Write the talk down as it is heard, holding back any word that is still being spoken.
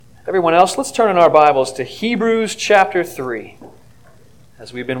Everyone else, let's turn in our Bibles to Hebrews chapter 3.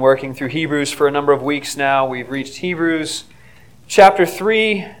 As we've been working through Hebrews for a number of weeks now, we've reached Hebrews chapter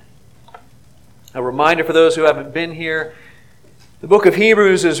 3. A reminder for those who haven't been here, the book of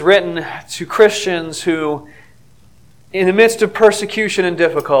Hebrews is written to Christians who, in the midst of persecution and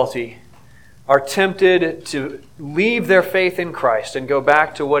difficulty, are tempted to leave their faith in Christ and go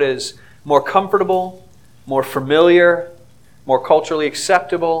back to what is more comfortable, more familiar, more culturally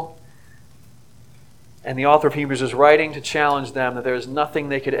acceptable. And the author of Hebrews is writing to challenge them that there is nothing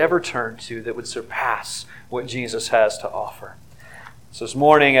they could ever turn to that would surpass what Jesus has to offer. So this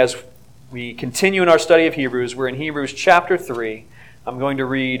morning, as we continue in our study of Hebrews, we're in Hebrews chapter 3. I'm going to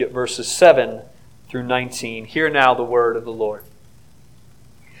read verses 7 through 19. Hear now the word of the Lord.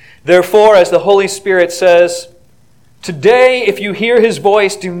 Therefore, as the Holy Spirit says, "Today, if you hear His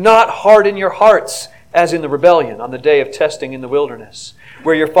voice, do not harden your hearts, as in the rebellion on the day of testing in the wilderness,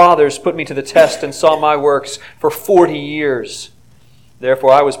 where your fathers put me to the test and saw my works for 40 years.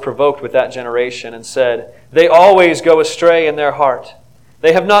 Therefore I was provoked with that generation and said, they always go astray in their heart.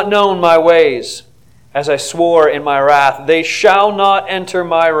 They have not known my ways. As I swore in my wrath, they shall not enter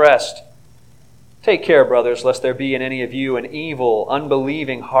my rest. Take care, brothers, lest there be in any of you an evil,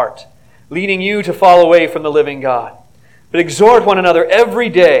 unbelieving heart, leading you to fall away from the living God. But exhort one another every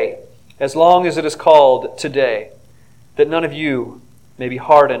day, as long as it is called today, that none of you may be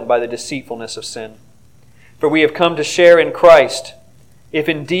hardened by the deceitfulness of sin. For we have come to share in Christ, if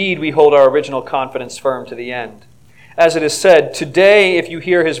indeed we hold our original confidence firm to the end. As it is said, today if you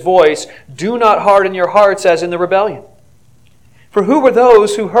hear His voice, do not harden your hearts as in the rebellion. For who were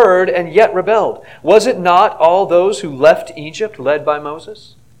those who heard and yet rebelled? Was it not all those who left Egypt led by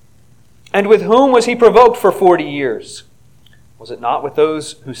Moses? And with whom was He provoked for 40 years? Was it not with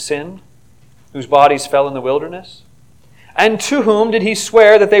those who sinned, whose bodies fell in the wilderness? And to whom did He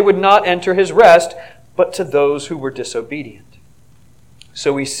swear that they would not enter His rest, but to those who were disobedient?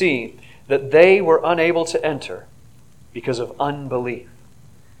 So we see that they were unable to enter because of unbelief.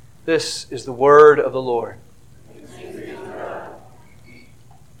 This is the word of the Lord.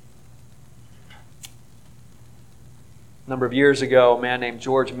 A number of years ago, a man named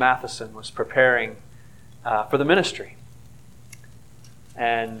George Matheson was preparing for the ministry.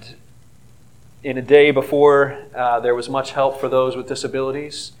 And in a day before there was much help for those with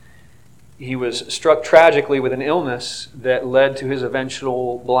disabilities, he was struck tragically with an illness that led to his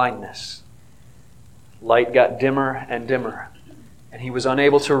eventual blindness. Light got dimmer and dimmer, and he was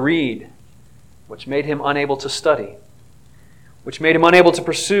unable to read, which made him unable to study, which made him unable to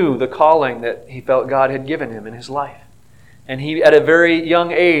pursue the calling that he felt God had given him in his life. And he, at a very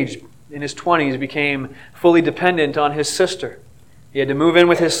young age, in his 20s, became fully dependent on his sister. He had to move in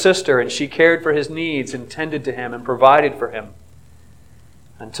with his sister, and she cared for his needs and tended to him and provided for him.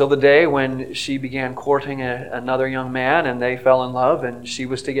 Until the day when she began courting another young man, and they fell in love, and she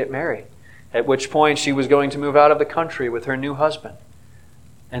was to get married. At which point she was going to move out of the country with her new husband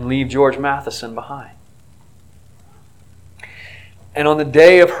and leave George Matheson behind. And on the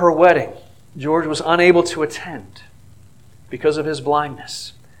day of her wedding, George was unable to attend because of his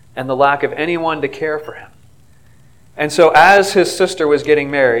blindness and the lack of anyone to care for him. And so as his sister was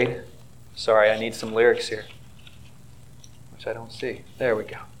getting married, sorry, I need some lyrics here, which I don't see. There we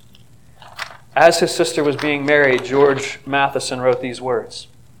go. As his sister was being married, George Matheson wrote these words.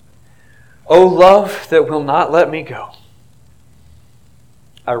 O love that will not let me go,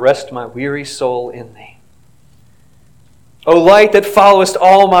 I rest my weary soul in Thee. O light that followest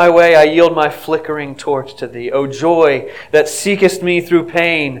all my way, I yield my flickering torch to Thee. O joy that seekest me through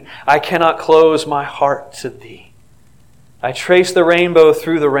pain, I cannot close my heart to Thee. I trace the rainbow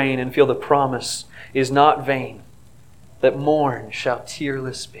through the rain and feel the promise is not vain, that morn shall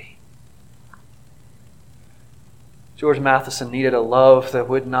tearless be. George Matheson needed a love that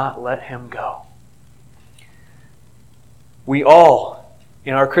would not let him go. We all,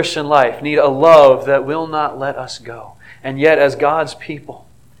 in our Christian life, need a love that will not let us go. And yet, as God's people,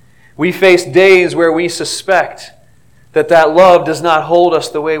 we face days where we suspect that that love does not hold us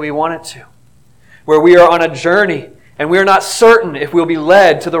the way we want it to, where we are on a journey and we are not certain if we'll be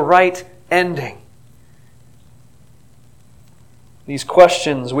led to the right ending. These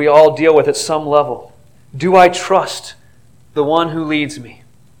questions we all deal with at some level. Do I trust the one who leads me?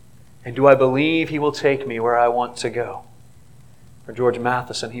 And do I believe He will take me where I want to go? For George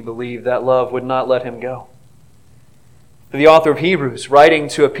Matheson, he believed that love would not let him go. For the author of Hebrews, writing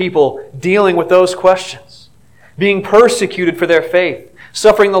to a people dealing with those questions, being persecuted for their faith,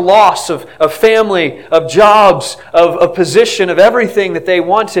 suffering the loss of family, of jobs, of position, of everything that they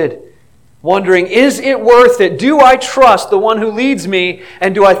wanted. wondering, is it worth it? Do I trust the one who leads me?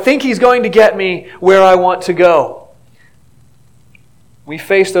 And do I think He's going to get me where I want to go? We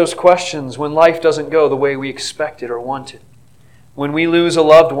face those questions when life doesn't go the way we expect it or want it. When we lose a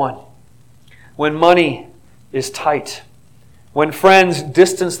loved one. When money is tight. When friends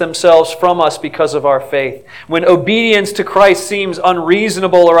distance themselves from us because of our faith. When obedience to Christ seems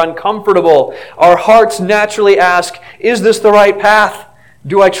unreasonable or uncomfortable. Our hearts naturally ask, is this the right path?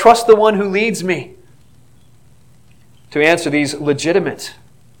 Do I trust the one who leads me? To answer these legitimate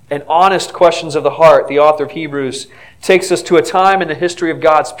and honest questions of the heart, the author of Hebrews takes us to a time in the history of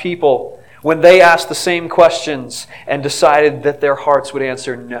God's people when they asked the same questions and decided that their hearts would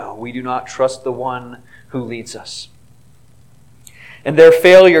answer, no, we do not trust the one who leads us. And their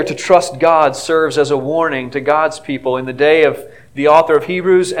failure to trust God serves as a warning to God's people in the day of the author of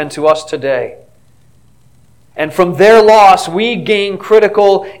Hebrews and to us today. And from their loss, we gain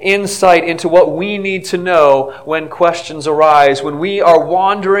critical insight into what we need to know when questions arise, when we are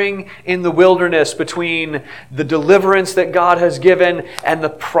wandering in the wilderness between the deliverance that God has given and the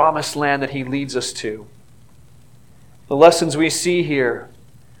promised land that He leads us to. The lessons we see here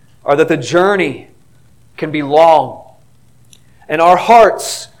are that the journey can be long, and our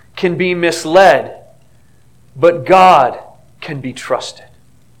hearts can be misled, but God can be trusted.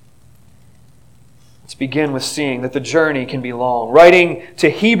 Let's begin with seeing that the journey can be long. Writing to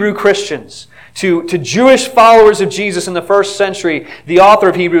Hebrew Christians, to Jewish followers of Jesus in the first century, the author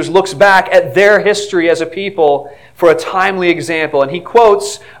of Hebrews looks back at their history as a people for a timely example. And he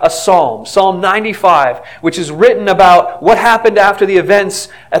quotes a psalm, Psalm 95, which is written about what happened after the events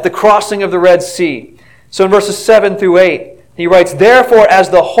at the crossing of the Red Sea. So in verses 7 through 8, he writes, "Therefore, as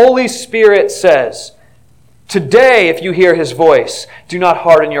the Holy Spirit says, today, if you hear His voice, do not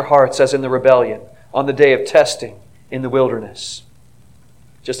harden your hearts as in the rebellion on the day of testing in the wilderness."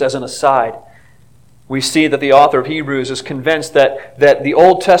 Just as an aside, we see that the author of Hebrews is convinced that the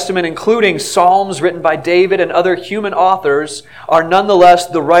Old Testament, including Psalms written by David and other human authors, are nonetheless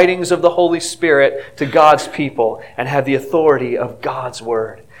the writings of the Holy Spirit to God's people and have the authority of God's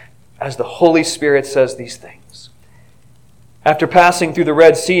Word, as the Holy Spirit says these things. After passing through the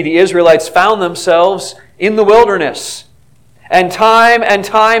Red Sea, the Israelites found themselves in the wilderness. And time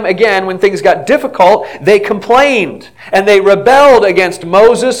again, when things got difficult, they complained and they rebelled against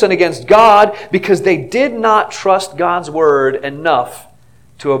Moses and against God because they did not trust God's word enough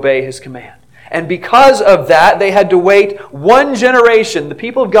to obey His command. And because of that, they had to wait one generation. The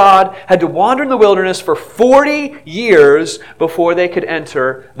people of God had to wander in the wilderness for 40 years before they could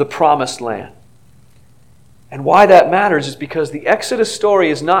enter the promised land. And why that matters is because the Exodus story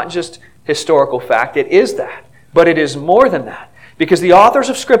is not just historical fact. It is that. But it is more than that, because the authors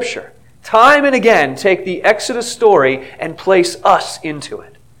of Scripture, time and again, take the Exodus story and place us into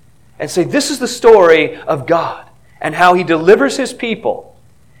it. And say, this is the story of God and how He delivers His people.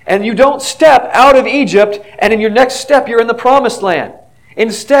 And you don't step out of Egypt and in your next step you're in the promised land.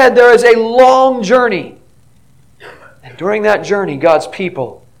 Instead, there is a long journey. And during that journey, God's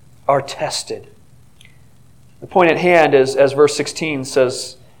people are tested. The point at hand is, as verse 16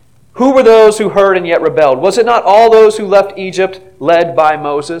 says, who were those who heard and yet rebelled? Was it not all those who left Egypt led by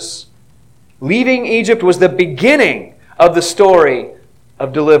Moses? Leaving Egypt was the beginning of the story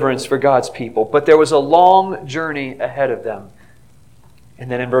of deliverance for God's people. But there was a long journey ahead of them.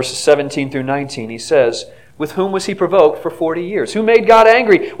 And then in verses 17 through 19, he says, with whom was He provoked for 40 years? Who made God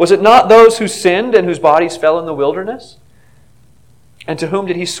angry? Was it not those who sinned and whose bodies fell in the wilderness? And to whom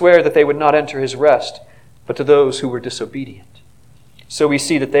did He swear that they would not enter His rest, but to those who were disobedient? So we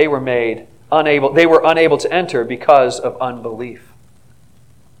see that they were unable to enter because of unbelief.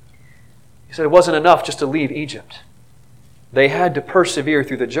 He said it wasn't enough just to leave Egypt. They had to persevere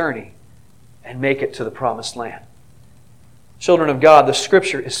through the journey and make it to the promised land. Children of God, the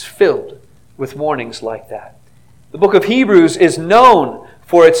Scripture is filled with warnings like that. The book of Hebrews is known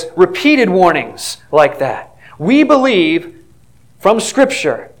for its repeated warnings like that. We believe from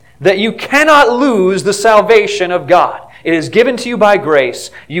Scripture that you cannot lose the salvation of God. It is given to you by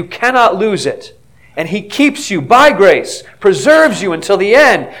grace. You cannot lose it. And He keeps you by grace, preserves you until the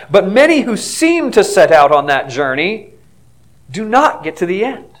end. But many who seem to set out on that journey do not get to the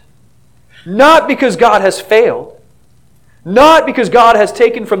end. Not because God has failed. Not because God has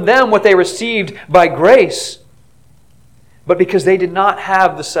taken from them what they received by grace. But because they did not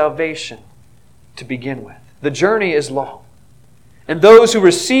have the salvation to begin with. The journey is long. And those who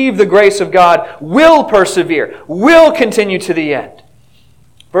receive the grace of God will persevere, will continue to the end.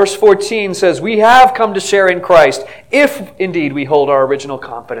 Verse 14 says, we have come to share in Christ, if indeed we hold our original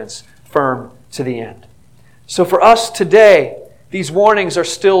confidence firm to the end. So for us today, these warnings are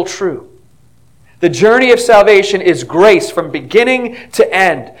still true. The journey of salvation is grace from beginning to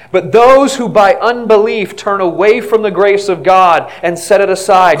end. But those who by unbelief turn away from the grace of God and set it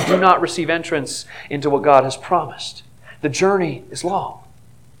aside do not receive entrance into what God has promised. The journey is long.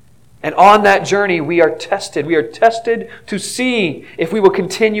 And on that journey we are tested. We are tested to see if we will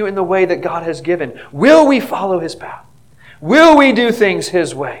continue in the way that God has given. Will we follow His path? Will we do things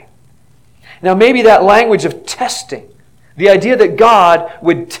His way? Now maybe that language of testing, the idea that God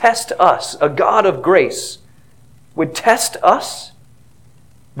would test us, a God of grace, would test us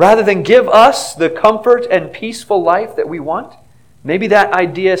rather than give us the comfort and peaceful life that we want. Maybe that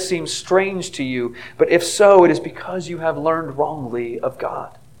idea seems strange to you, but if so, it is because you have learned wrongly of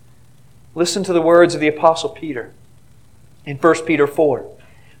God. Listen to the words of the Apostle Peter in 1 Peter 4.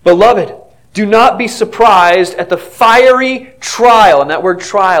 Beloved, do not be surprised at the fiery trial. And that word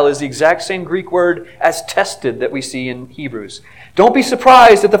trial is the exact same Greek word as tested that we see in Hebrews. Don't be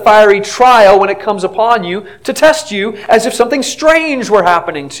surprised at the fiery trial when it comes upon you to test you as if something strange were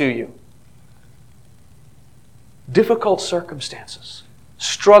happening to you. Difficult circumstances,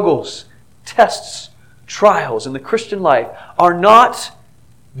 struggles, tests, trials in the Christian life are not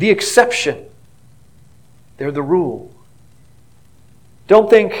the exception. They're the rule. Don't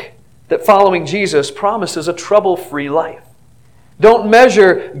think that following Jesus promises a trouble-free life. Don't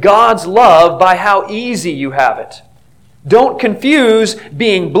measure God's love by how easy you have it. Don't confuse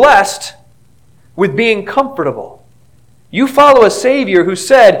being blessed with being comfortable. You follow a Savior who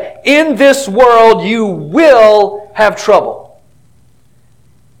said, in this world you will have trouble.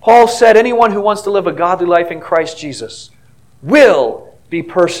 Paul said, anyone who wants to live a godly life in Christ Jesus will be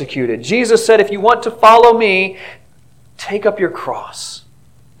persecuted. Jesus said, if you want to follow me, take up your cross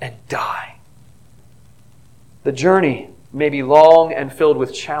and die. The journey may be long and filled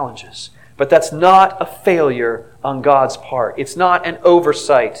with challenges, but that's not a failure on God's part. It's not an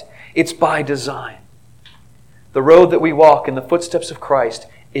oversight. It's by design. The road that we walk in the footsteps of Christ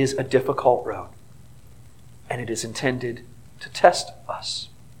is a difficult road, and it is intended to test us.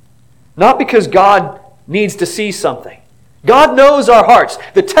 Not because God needs to see something. God knows our hearts.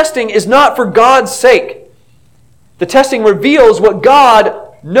 The testing is not for God's sake. The testing reveals what God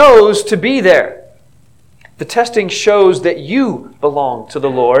knows to be there. The testing shows that you belong to the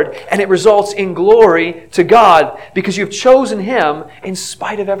Lord, and it results in glory to God because you've chosen Him in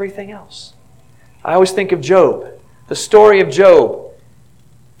spite of everything else. I always think of Job, the story of Job.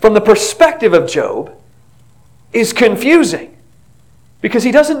 From the perspective of Job, is confusing because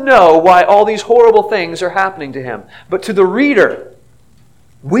he doesn't know why all these horrible things are happening to him. But to the reader,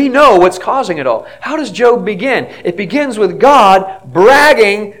 we know what's causing it all. How does Job begin? It begins with God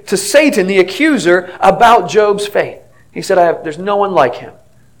bragging to Satan, the accuser, about Job's faith. He said, there's no one like him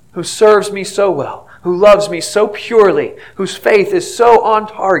who serves me so well, who loves me so purely, whose faith is so on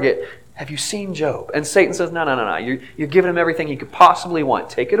target. Have you seen Job? And Satan says, no. You're giving him everything he could possibly want.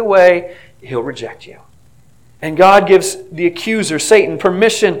 Take it away, he'll reject you. And God gives the accuser, Satan,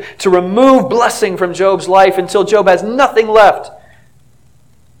 permission to remove blessing from Job's life until Job has nothing left.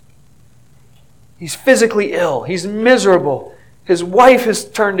 He's physically ill. He's miserable. His wife has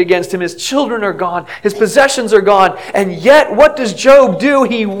turned against him. His children are gone. His possessions are gone. And yet, what does Job do?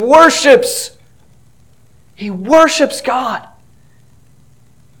 He worships. He worships God.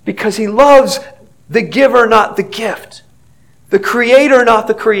 Because he loves the giver, not the gift. The creator, not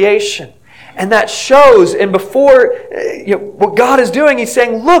the creation. And that shows, and before what God is doing, He's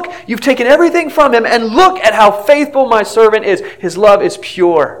saying, look, you've taken everything from him, and look at how faithful my servant is. His love is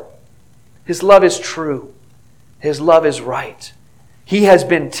pure. His love is true. His love is right. He has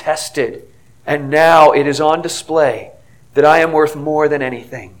been tested, and now it is on display that I am worth more than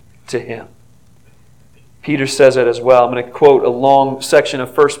anything to Him. Peter says it as well. I'm going to quote a long section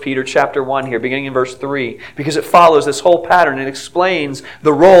of 1 Peter chapter 1 here, beginning in verse 3, because it follows this whole pattern and explains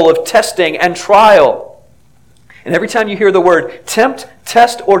the role of testing and trial. And every time you hear the word tempt,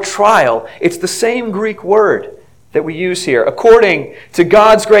 test, or trial, it's the same Greek word that we use here. According to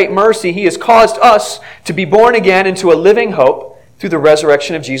God's great mercy, He has caused us to be born again into a living hope through the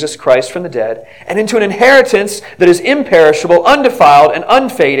resurrection of Jesus Christ from the dead, and into an inheritance that is imperishable, undefiled, and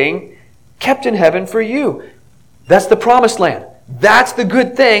unfading, kept in heaven for you. That's the promised land. That's the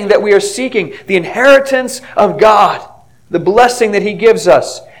good thing that we are seeking. The inheritance of God. The blessing that He gives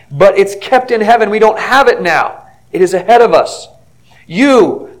us. But it's kept in heaven. We don't have it now. It is ahead of us.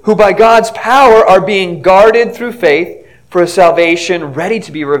 You, who by God's power are being guarded through faith for a salvation ready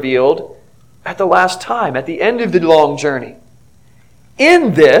to be revealed at the last time, at the end of the long journey.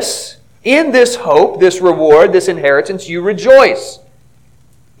 In this hope, this reward, this inheritance, you rejoice.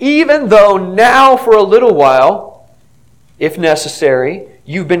 Even though now for a little while, if necessary,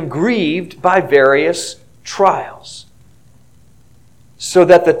 you've been grieved by various trials, so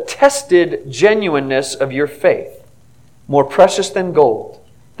that the tested genuineness of your faith, more precious than gold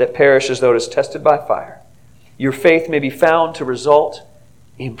that perishes though it is tested by fire, your faith may be found to result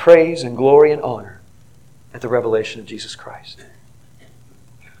in praise and glory and honor at the revelation of Jesus Christ.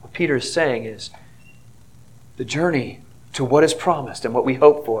 What Peter is saying is, the journey to what is promised and what we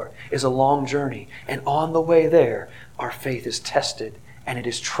hope for is a long journey. And on the way there, our faith is tested and it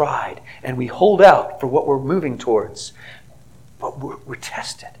is tried. And we hold out for what we're moving towards. But we're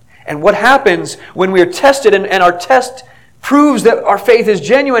tested. And what happens when we are tested and our test proves that our faith is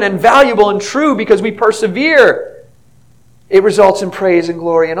genuine and valuable and true because we persevere? It results in praise and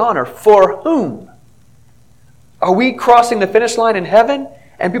glory and honor. For whom? Are we crossing the finish line in heaven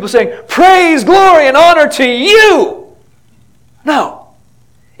and people saying, praise, glory, and honor to you? No.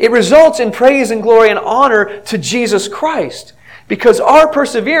 It results in praise and glory and honor to Jesus Christ, because our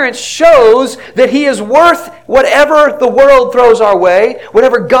perseverance shows that He is worth whatever the world throws our way,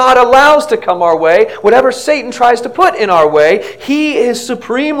 whatever God allows to come our way, whatever Satan tries to put in our way. He is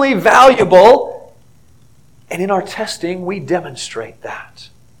supremely valuable, and in our testing we demonstrate that.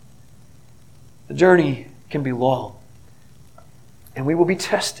 The journey can be long, and we will be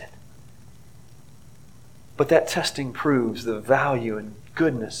tested. But that testing proves the value and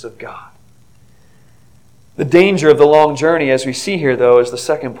goodness of God. The danger of the long journey, as we see here, though, is the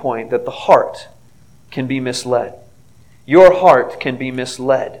second point, that the heart can be misled. Your heart can be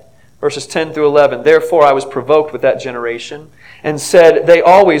misled. Verses 10 through 11, therefore I was provoked with that generation, and said, they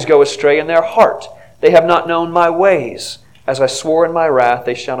always go astray in their heart. They have not known my ways. As I swore in my wrath,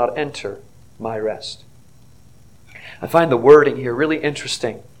 they shall not enter my rest. I find the wording here really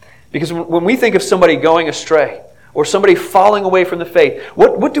interesting, because when we think of somebody going astray or somebody falling away from the faith,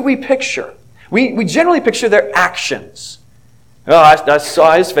 what do we picture? We generally picture their actions. Oh, I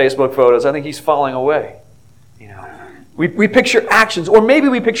saw his Facebook photos. I think he's falling away. We picture actions, or maybe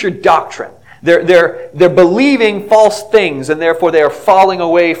we picture doctrine. They're believing false things, and therefore they are falling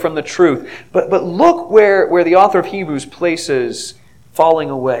away from the truth. But look where the author of Hebrews places falling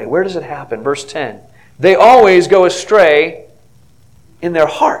away. Where does it happen? Verse 10. They always go astray in their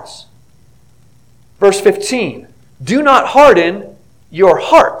hearts. Verse 15. Do not harden your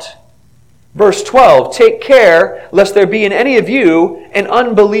heart. Verse 12. Take care lest there be in any of you an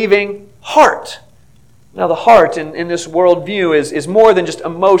unbelieving heart. Now the heart in this worldview is more than just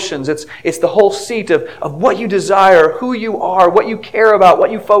emotions. It's the whole seat of what you desire, who you are, what you care about,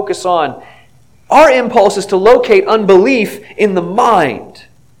 what you focus on. Our impulse is to locate unbelief in the mind,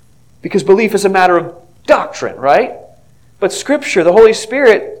 because belief is a matter of doctrine, right? But Scripture, the Holy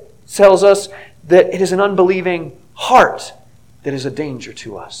Spirit, tells us that it is an unbelieving heart that is a danger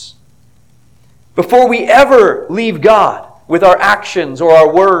to us. Before we ever leave God with our actions or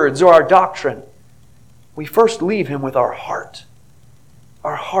our words or our doctrine, we first leave Him with our heart.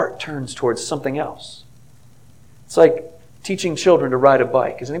 Our heart turns towards something else. It's like teaching children to ride a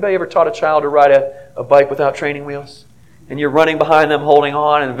bike. Has anybody ever taught a child to ride a bike without training wheels? And you're running behind them, holding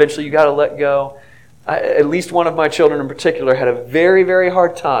on, and eventually you got to let go. At least one of my children in particular had a very, very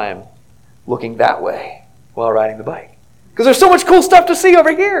hard time looking that way while riding the bike. Because there's so much cool stuff to see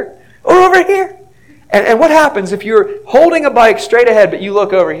over here or over here. And what happens if you're holding a bike straight ahead but you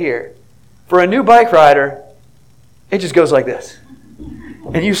look over here? For a new bike rider, it just goes like this.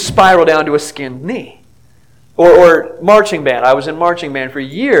 And you spiral down to a skinned knee. Or marching band. I was in marching band for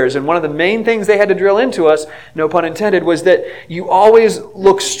years, and one of the main things they had to drill into us, no pun intended, was that you always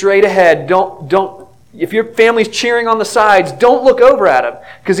look straight ahead. Don't. If your family's cheering on the sides, don't look over at them.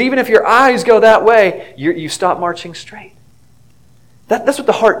 Because even if your eyes go that way, you stop marching straight. That's what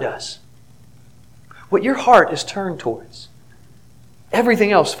the heart does. What your heart is turned towards,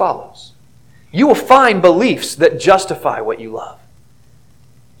 everything else follows. You will find beliefs that justify what you love.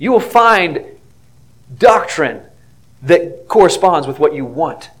 You will find doctrine that corresponds with what you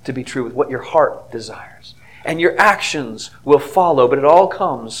want to be true, with what your heart desires. And your actions will follow, but it all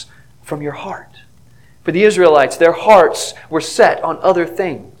comes from your heart. For the Israelites, their hearts were set on other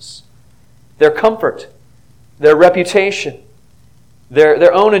things. Their comfort, their reputation,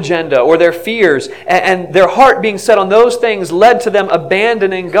 their own agenda, or their fears. And their heart being set on those things led to them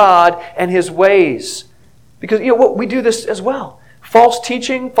abandoning God and His ways. Because we do this as well. False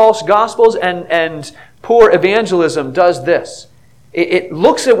teaching, false gospels, and poor evangelism does this. It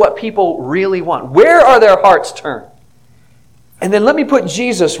looks at what people really want. Where are their hearts turned? And then let me put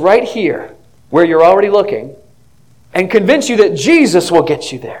Jesus right here, where you're already looking, and convince you that Jesus will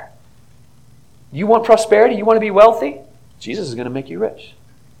get you there. You want prosperity? You want to be wealthy? Jesus is going to make you rich.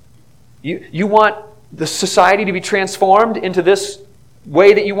 You want the society to be transformed into this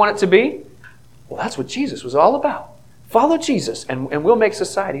way that you want it to be? Well, that's what Jesus was all about. Follow Jesus, and we'll make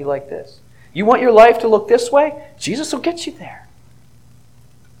society like this. You want your life to look this way? Jesus will get you there.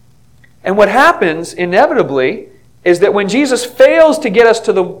 And what happens, inevitably, is that when Jesus fails to get us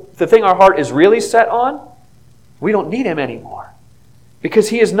to the thing our heart is really set on, we don't need Him anymore. Because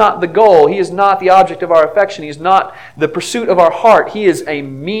He is not the goal. He is not the object of our affection. He is not the pursuit of our heart. He is a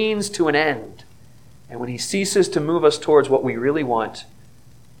means to an end. And when He ceases to move us towards what we really want,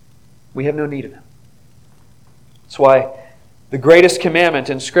 we have no need of Him. That's why the greatest commandment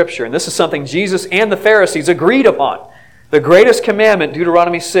in Scripture, and this is something Jesus and the Pharisees agreed upon, the greatest commandment,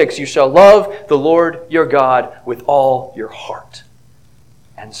 Deuteronomy 6, you shall love the Lord your God with all your heart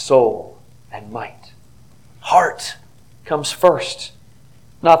and soul and might. Heart comes first.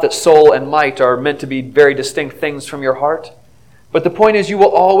 Not that soul and might are meant to be very distinct things from your heart, but the point is you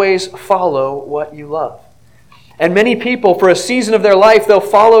will always follow what you love. And many people, for a season of their life, they'll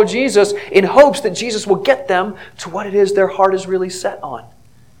follow Jesus in hopes that Jesus will get them to what it is their heart is really set on.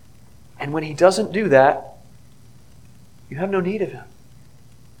 And when He doesn't do that, you have no need of Him.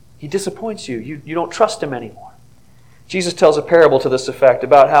 He disappoints you. You don't trust Him anymore. Jesus tells a parable to this effect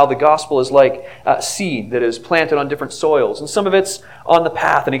about how the gospel is like seed that is planted on different soils. And some of it's on the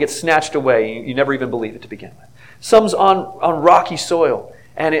path and it gets snatched away. You never even believe it to begin with. Some's on rocky soil.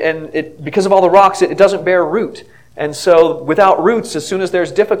 And it because of all the rocks, it doesn't bear root. And so without roots, as soon as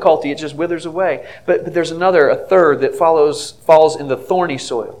there's difficulty, it just withers away. But there's a third that falls in the thorny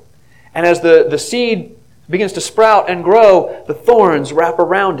soil. And as the seed begins to sprout and grow, the thorns wrap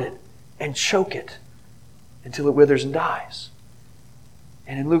around it and choke it until it withers and dies.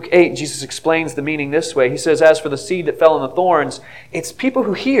 And in Luke 8, Jesus explains the meaning this way. He says, as for the seed that fell in the thorns, it's people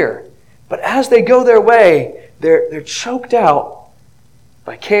who hear, but as they go their way, they're choked out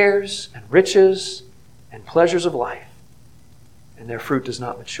by cares and riches and pleasures of life, and their fruit does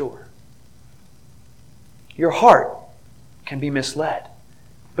not mature. Your heart can be misled.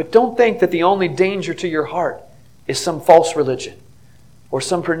 But don't think that the only danger to your heart is some false religion or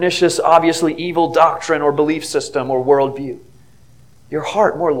some pernicious, obviously evil doctrine or belief system or worldview. Your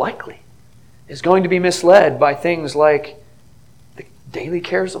heart, more likely, is going to be misled by things like the daily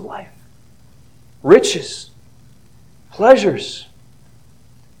cares of life, riches, pleasures,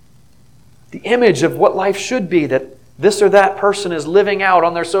 the image of what life should be that this or that person is living out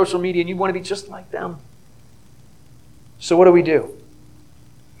on their social media and you want to be just like them. So what do?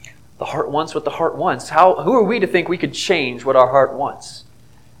 The heart wants what the heart wants. Who are we to think we could change what our heart wants?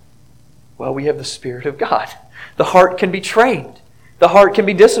 Well, we have the Spirit of God. The heart can be trained. The heart can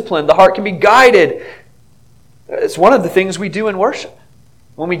be disciplined. The heart can be guided. It's one of the things we do in worship.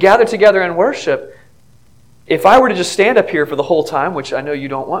 When we gather together in worship, if I were to just stand up here for the whole time, which I know you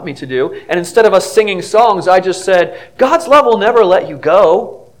don't want me to do, and instead of us singing songs, I just said, God's love will never let you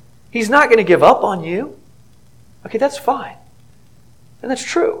go. He's not going to give up on you. Okay, that's fine. And that's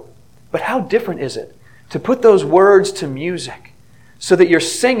true. But how different is it to put those words to music so that you're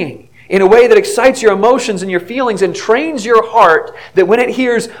singing in a way that excites your emotions and your feelings and trains your heart that when it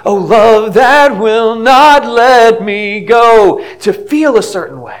hears, oh, love that will not let me go, to feel a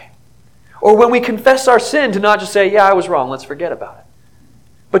certain way. Or when we confess our sin, to not just say, yeah, I was wrong, let's forget about it.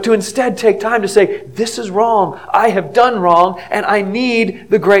 But to instead take time to say, this is wrong, I have done wrong, and I need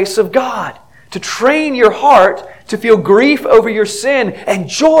the grace of God. To train your heart to feel grief over your sin and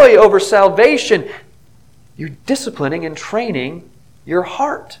joy over salvation. You're disciplining and training your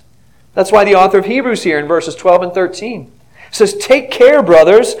heart. That's why the author of Hebrews here in verses 12 and 13 says, take care,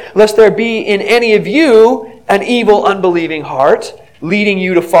 brothers, lest there be in any of you an evil, unbelieving heart, leading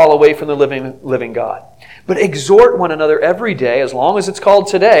you to fall away from the living God. But exhort one another every day, as long as it's called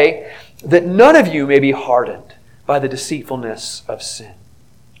today, that none of you may be hardened by the deceitfulness of sin.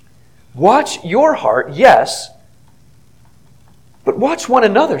 Watch your heart, yes, but watch one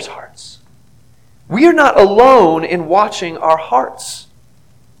another's hearts. We are not alone in watching our hearts.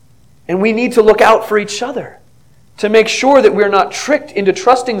 And we need to look out for each other to make sure that we're not tricked into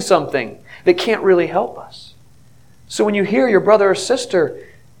trusting something that can't really help us. So when you hear your brother or sister,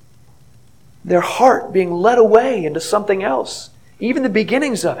 their heart being led away into something else, even the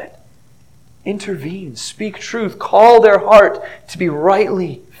beginnings of it, intervene, speak truth, call their heart to be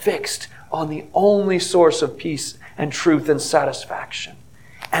rightly fixed on the only source of peace and truth and satisfaction,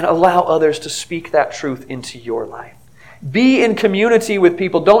 and allow others to speak that truth into your life. Be in community with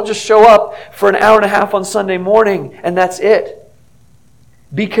people. Don't just show up for an hour and a half on Sunday morning and that's it.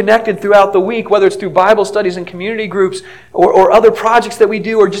 Be connected throughout the week, whether it's through Bible studies and community groups or other projects that we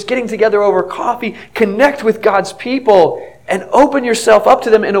do or just getting together over coffee. Connect with God's people and open yourself up to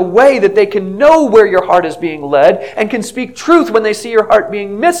them in a way that they can know where your heart is being led and can speak truth when they see your heart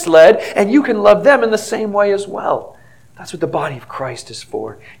being misled, and you can love them in the same way as well. That's what the body of Christ is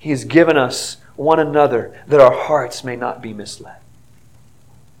for. He has given us one another that our hearts may not be misled.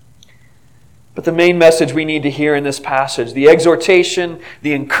 But the main message we need to hear in this passage, the exhortation,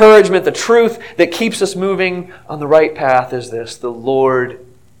 the encouragement, the truth that keeps us moving on the right path is this: the Lord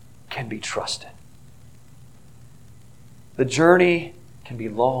can be trusted. The journey can be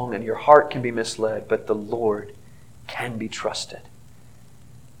long and your heart can be misled, but the Lord can be trusted.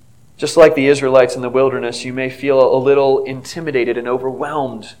 Just like the Israelites in the wilderness, you may feel a little intimidated and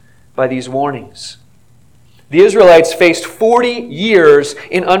overwhelmed by these warnings. The Israelites faced 40 years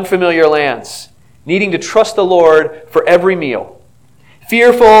in unfamiliar lands, needing to trust the Lord for every meal,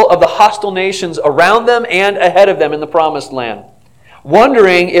 fearful of the hostile nations around them and ahead of them in the promised land,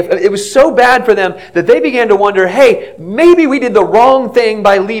 wondering if it was so bad for them that they began to wonder, hey, maybe we did the wrong thing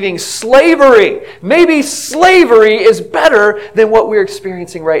by leaving slavery. Maybe slavery is better than what we're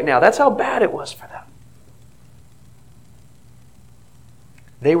experiencing right now. That's how bad it was for them.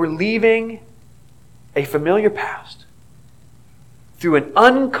 They were leaving a familiar past through an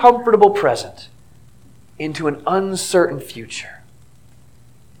uncomfortable present into an uncertain future.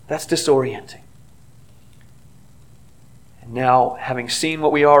 That's disorienting. And now, having seen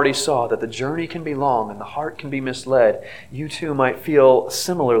what we already saw, that the journey can be long and the heart can be misled, you too might feel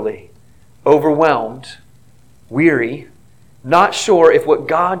similarly overwhelmed, weary, not sure if what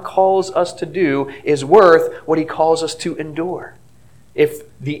God calls us to do is worth what He calls us to endure. If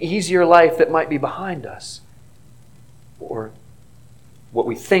the easier life that might be behind us, or what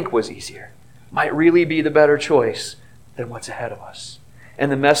we think was easier, might really be the better choice than what's ahead of us.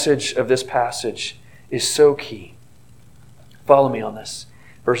 And the message of this passage is so key. Follow me on this.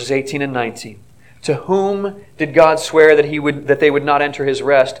 Verses 18 and 19. To whom did God swear that they would not enter His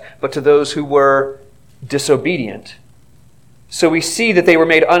rest, but to those who were disobedient? So we see that they were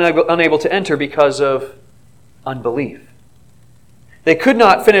made unable to enter because of unbelief. They could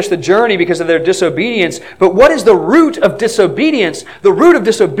not finish the journey because of their disobedience. But what is the root of disobedience? The root of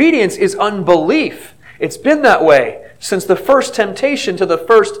disobedience is unbelief. It's been that way since the first temptation to the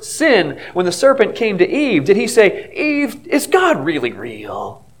first sin. When the serpent came to Eve, did he say, Eve, is God really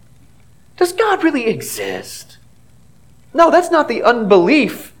real? Does God really exist? No, that's not the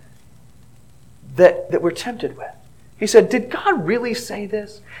unbelief that we're tempted with. He said, did God really say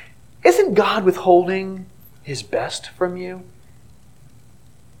this? Isn't God withholding His best from you?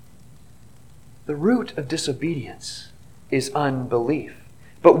 The root of disobedience is unbelief.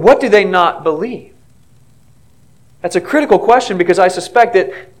 But what do they not believe? That's a critical question, because I suspect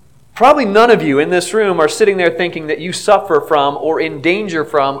that probably none of you in this room are sitting there thinking that you suffer from or in danger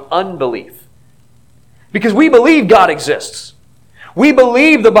from unbelief. Because we believe God exists. We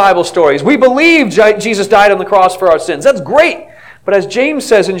believe the Bible stories. We believe Jesus died on the cross for our sins. That's great. But as James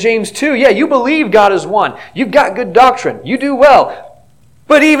says in James 2, yeah, you believe God is one. You've got good doctrine. You do well.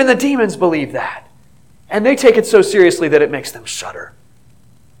 But even the demons believe that. And they take it so seriously that it makes them shudder.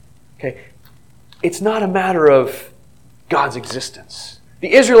 Okay? It's not a matter of God's existence.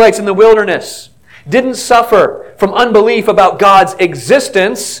 The Israelites in the wilderness didn't suffer from unbelief about God's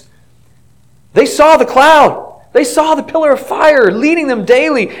existence. They saw the cloud. They saw the pillar of fire leading them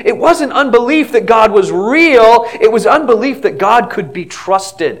daily. It wasn't unbelief that God was real. It was unbelief that God could be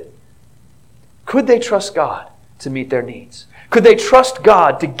trusted. Could they trust God to meet their needs? Could they trust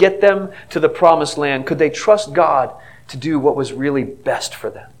God to get them to the promised land? Could they trust God to do what was really best for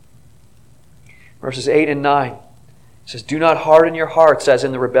them? Verses 8 and 9 says, do not harden your hearts as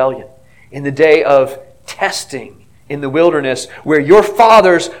in the rebellion, in the day of testing in the wilderness, where your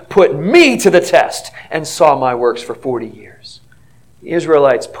fathers put me to the test and saw my works for 40 years. The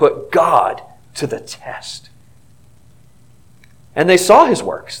Israelites put God to the test. And they saw His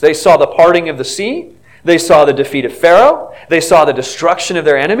works. They saw the parting of the sea. They saw the defeat of Pharaoh. They saw the destruction of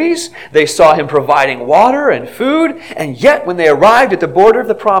their enemies. They saw Him providing water and food. And yet, when they arrived at the border of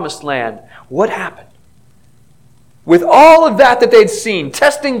the promised land, what happened? With all of that they'd seen,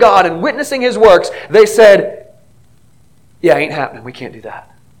 testing God and witnessing His works, they said, yeah, ain't happening. We can't do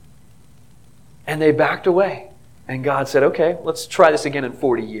that. And they backed away. And God said, okay, let's try this again in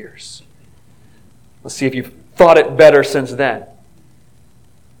 40 years. Let's see if you've thought it better since then.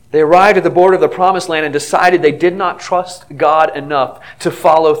 They arrived at the border of the promised land and decided they did not trust God enough to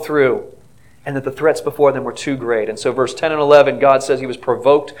follow through, and that the threats before them were too great. And so verse 10 and 11, God says He was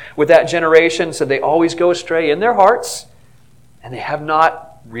provoked with that generation, said they always go astray in their hearts, and they have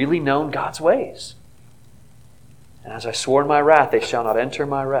not really known God's ways. And as I swore in my wrath, they shall not enter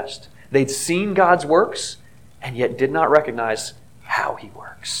my rest. They'd seen God's works, and yet did not recognize how He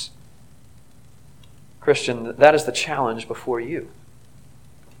works. Christian, that is the challenge before you.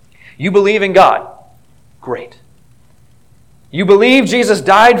 You believe in God. Great. You believe Jesus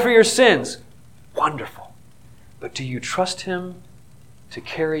died for your sins. Wonderful. But do you trust Him to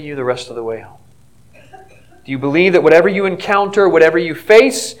carry you the rest of the way home? Do you believe that whatever you encounter, whatever you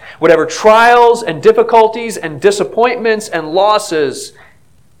face, whatever trials and difficulties and disappointments and losses,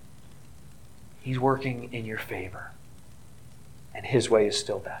 He's working in your favor, and His way is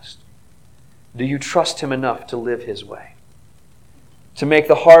still best? Do you trust Him enough to live His way? To make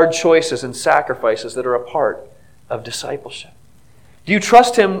the hard choices and sacrifices that are a part of discipleship? Do you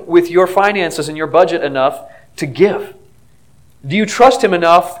trust Him with your finances and your budget enough to give? Do you trust Him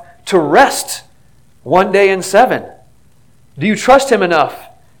enough to rest one day in 7? Do you trust Him enough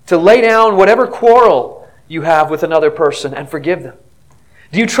to lay down whatever quarrel you have with another person and forgive them?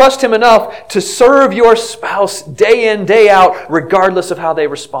 Do you trust Him enough to serve your spouse day in, day out, regardless of how they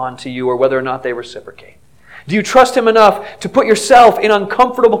respond to you or whether or not they reciprocate? Do you trust Him enough to put yourself in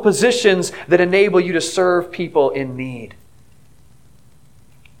uncomfortable positions that enable you to serve people in need?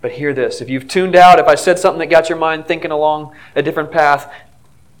 But hear this. If you've tuned out, if I said something that got your mind thinking along a different path,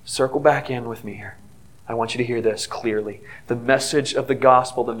 circle back in with me here. I want you to hear this clearly. The message of the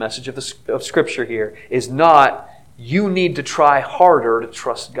gospel, the message of Scripture here is not you need to try harder to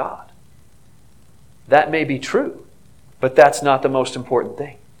trust God. That may be true, but that's not the most important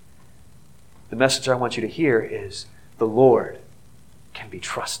thing. The message I want you to hear is the Lord can be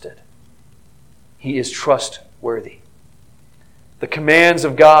trusted. He is trustworthy. The commands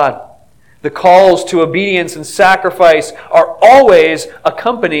of God, the calls to obedience and sacrifice are always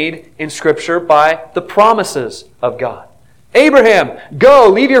accompanied in Scripture by the promises of God. Abraham, go,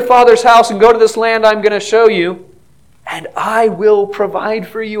 leave your father's house and go to this land I'm going to show you, and I will provide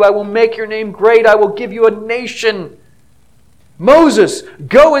for you. I will make your name great. I will give you a nation. Moses,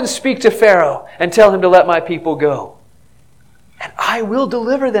 go and speak to Pharaoh and tell him to let my people go, and I will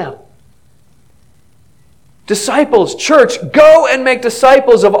deliver them. Disciples, church, go and make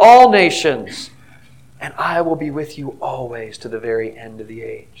disciples of all nations, and I will be with you always to the very end of the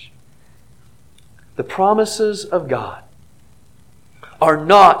age. The promises of God are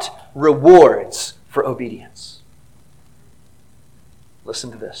not rewards for obedience.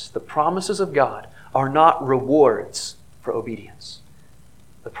 Listen to this. The promises of God are not rewards for obedience.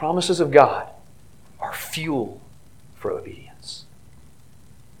 The promises of God are fuel for obedience.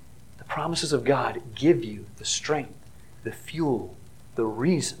 The promises of God give you the strength, the fuel, the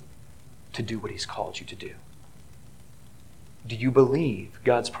reason to do what He's called you to do. Do you believe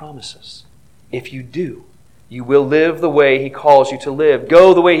God's promises? If you do, you will live the way He calls you to live,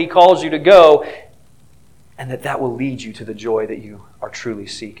 go the way He calls you to go, and that will lead you to the joy that you are truly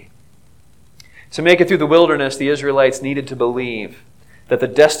seeking. To make it through the wilderness, the Israelites needed to believe that the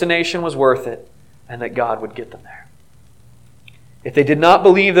destination was worth it and that God would get them there. If they did not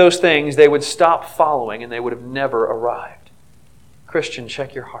believe those things, they would stop following and they would have never arrived. Christian,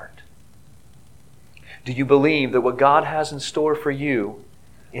 check your heart. Do you believe that what God has in store for you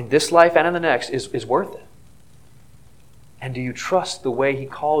in this life and in the next is worth it? And do you trust the way He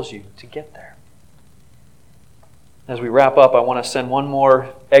calls you to get there? As we wrap up, I want to send one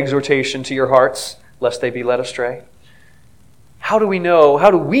more exhortation to your hearts, lest they be led astray. How do we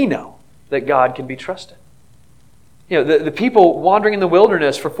know that God can be trusted? You know, the people wandering in the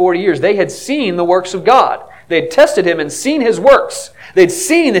wilderness for 40 years, they had seen the works of God. They had tested Him and seen His works. They'd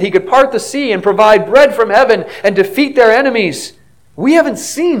seen that He could part the sea and provide bread from heaven and defeat their enemies. We haven't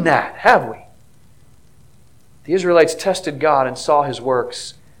seen that, have we? The Israelites tested God and saw His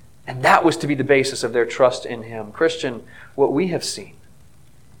works, and that was to be the basis of their trust in Him. Christian, what we have seen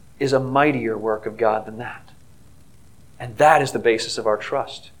is a mightier work of God than that. And that is the basis of our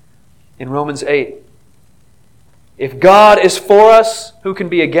trust. In Romans 8, if God is for us, who can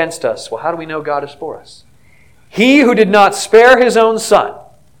be against us? Well, how do we know God is for us? He who did not spare His own Son,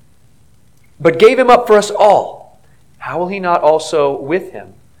 but gave Him up for us all, how will He not also with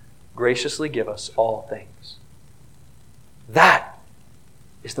Him graciously give us all things? That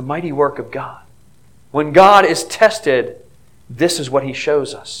is the mighty work of God. When God is tested, this is what He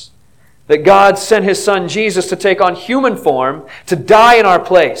shows us. That God sent His Son Jesus to take on human form, to die in our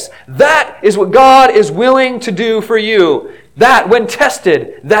place. That is what God is willing to do for you. That, when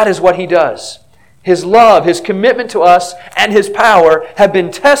tested, that is what He does. His love, His commitment to us, and His power have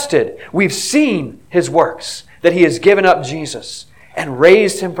been tested. We've seen His works, that He has given up Jesus and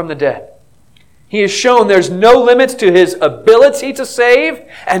raised Him from the dead. He has shown there's no limits to His ability to save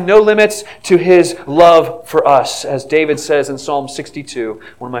and no limits to His love for us. As David says in Psalm 62,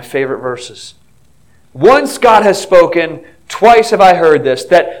 one of my favorite verses, Once God has spoken, twice have I heard this,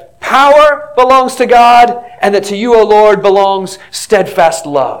 that power belongs to God, and that to you, O Lord, belongs steadfast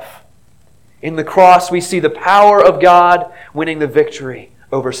love. In the cross, we see the power of God winning the victory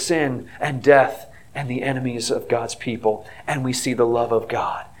over sin and death and the enemies of God's people. And we see the love of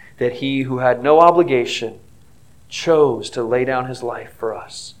God, that He who had no obligation chose to lay down His life for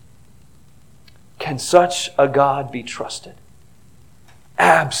us. Can such a God be trusted?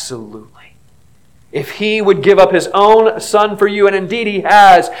 Absolutely. If He would give up His own Son for you, and indeed He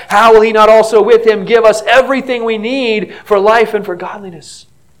has, how will He not also with Him give us everything we need for life and for godliness?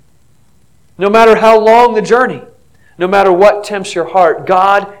 No matter how long the journey, no matter what tempts your heart,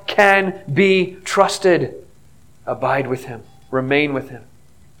 God can be trusted. Abide with Him. Remain with Him.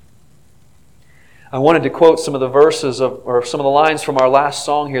 I wanted to quote some of the verses or some of the lines from our last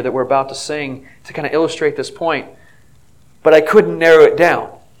song here that we're about to sing to kind of illustrate this point, but I couldn't narrow it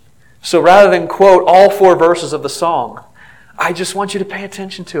down. So rather than quote all 4 verses of the song, I just want you to pay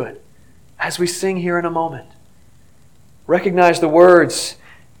attention to it as we sing here in a moment. Recognize the words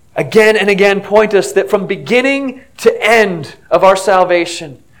again and again point us that from beginning to end of our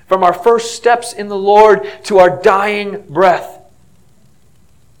salvation, from our first steps in the Lord to our dying breath,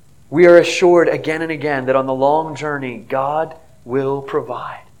 we are assured again and again that on the long journey, God will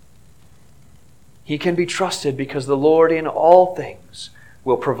provide. He can be trusted because the Lord in all things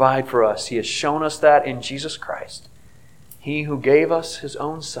will provide for us. He has shown us that in Jesus Christ. He who gave us His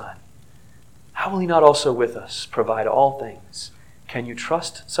own Son, how will He not also with us provide all things? Can you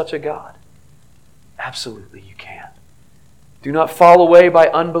trust such a God? Absolutely you can. Do not fall away by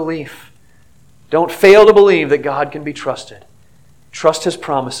unbelief. Don't fail to believe that God can be trusted. Trust His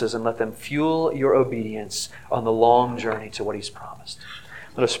promises and let them fuel your obedience on the long journey to what He's promised.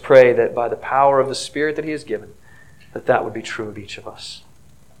 Let us pray that by the power of the Spirit that He has given, that would be true of each of us.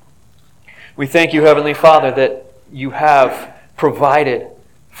 We thank you, Heavenly Father, that you have provided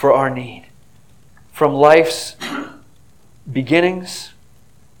for our need. From life's beginnings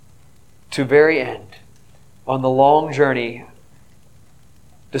to very end, on the long journey,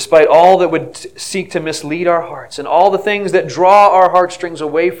 despite all that would seek to mislead our hearts and all the things that draw our heartstrings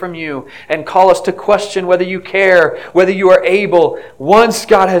away from you and call us to question whether you care, whether you are able. Once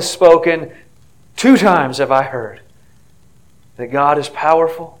God has spoken, 2 times have I heard that God is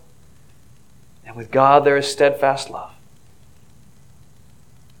powerful, and with God there is steadfast love.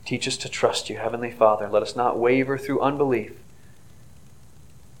 Teach us to trust you, Heavenly Father. Let us not waver through unbelief,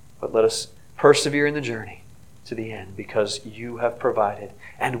 but let us persevere in the journey to the end, because you have provided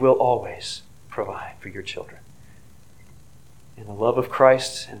and will always provide for your children. In the love of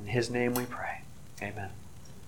Christ and in His name we pray. Amen.